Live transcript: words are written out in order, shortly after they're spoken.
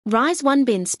RIIZE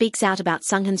Wonbin speaks out about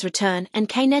Seunghan's return and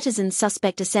K-netizens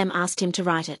suspect SM asked him to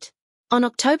write it. On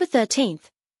October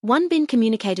 13th, Wonbin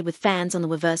communicated with fans on the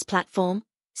Weverse platform,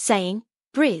 saying,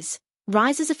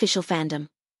 RIIZE's official fandom.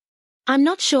 I'm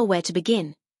not sure where to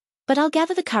begin, but I'll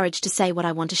gather the courage to say what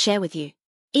I want to share with you.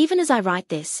 Even as I write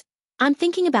this, I'm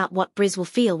thinking about what RIIZE will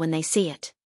feel when they see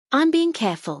it. I'm being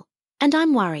careful, and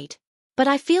I'm worried. But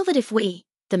I feel that if we,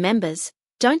 the members,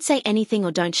 don't say anything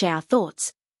or don't share our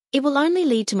thoughts, it will only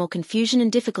lead to more confusion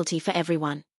and difficulty for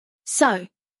everyone. So,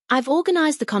 I've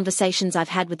organized the conversations I've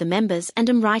had with the members and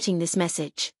am writing this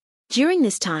message. During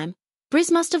this time,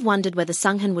 RIIZE must have wondered whether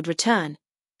Seunghan would return,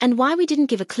 and why we didn't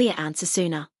give a clear answer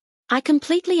sooner. I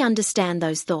completely understand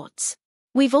those thoughts.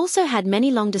 We've also had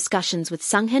many long discussions with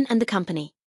Seunghan and the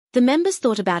company. The members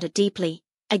thought about it deeply,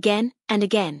 again and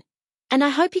again. And I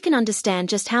hope you can understand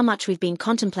just how much we've been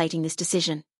contemplating this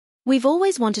decision. We've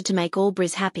always wanted to make all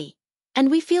RIIZE happy, and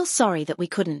we feel sorry that we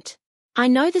couldn't. I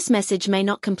know this message may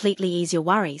not completely ease your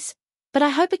worries, but I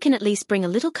hope it can at least bring a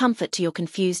little comfort to your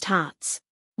confused hearts.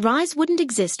 RIIZE wouldn't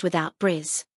exist without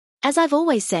RIIZE. As I've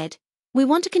always said, we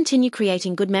want to continue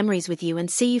creating good memories with you and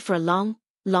see you for a long,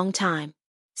 long time.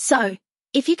 So,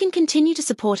 if you can continue to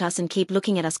support us and keep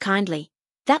looking at us kindly,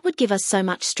 that would give us so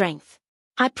much strength.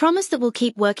 I promise that we'll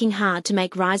keep working hard to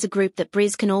make RIIZE a group that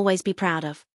RIIZE can always be proud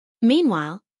of.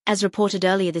 Meanwhile, as reported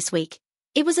earlier this week,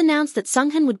 it was announced that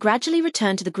Seunghan would gradually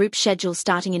return to the group's schedule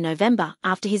starting in November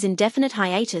after his indefinite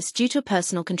hiatus due to a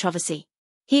personal controversy.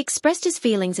 He expressed his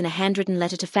feelings in a handwritten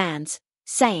letter to fans,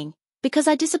 saying, "Because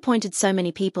I disappointed so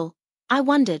many people, I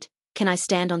wondered, can I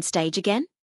stand on stage again?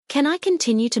 Can I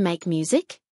continue to make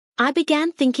music?" I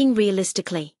began thinking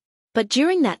realistically. But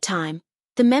during that time,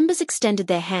 the members extended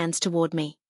their hands toward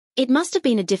me. It must have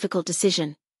been a difficult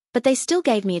decision, but they still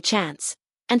gave me a chance,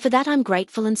 and for that I'm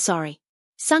grateful and sorry.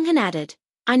 Seunghan added,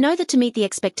 "I know that to meet the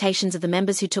expectations of the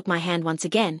members who took my hand once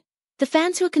again, the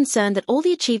fans who are concerned that all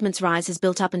the achievements RIIZE has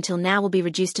built up until now will be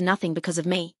reduced to nothing because of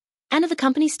me, and of the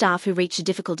company staff who reached a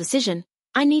difficult decision,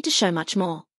 I need to show much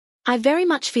more. I very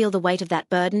much feel the weight of that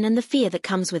burden and the fear that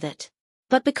comes with it.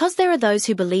 But because there are those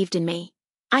who believed in me,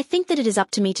 I think that it is up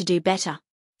to me to do better."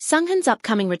 Seunghan's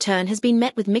upcoming return has been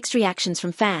met with mixed reactions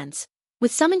from fans,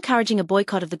 with some encouraging a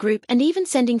boycott of the group and even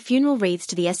sending funeral wreaths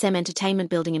to the SM Entertainment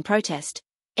building in protest,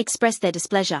 expressed their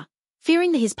displeasure,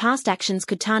 fearing that his past actions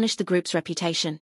could tarnish the group's reputation.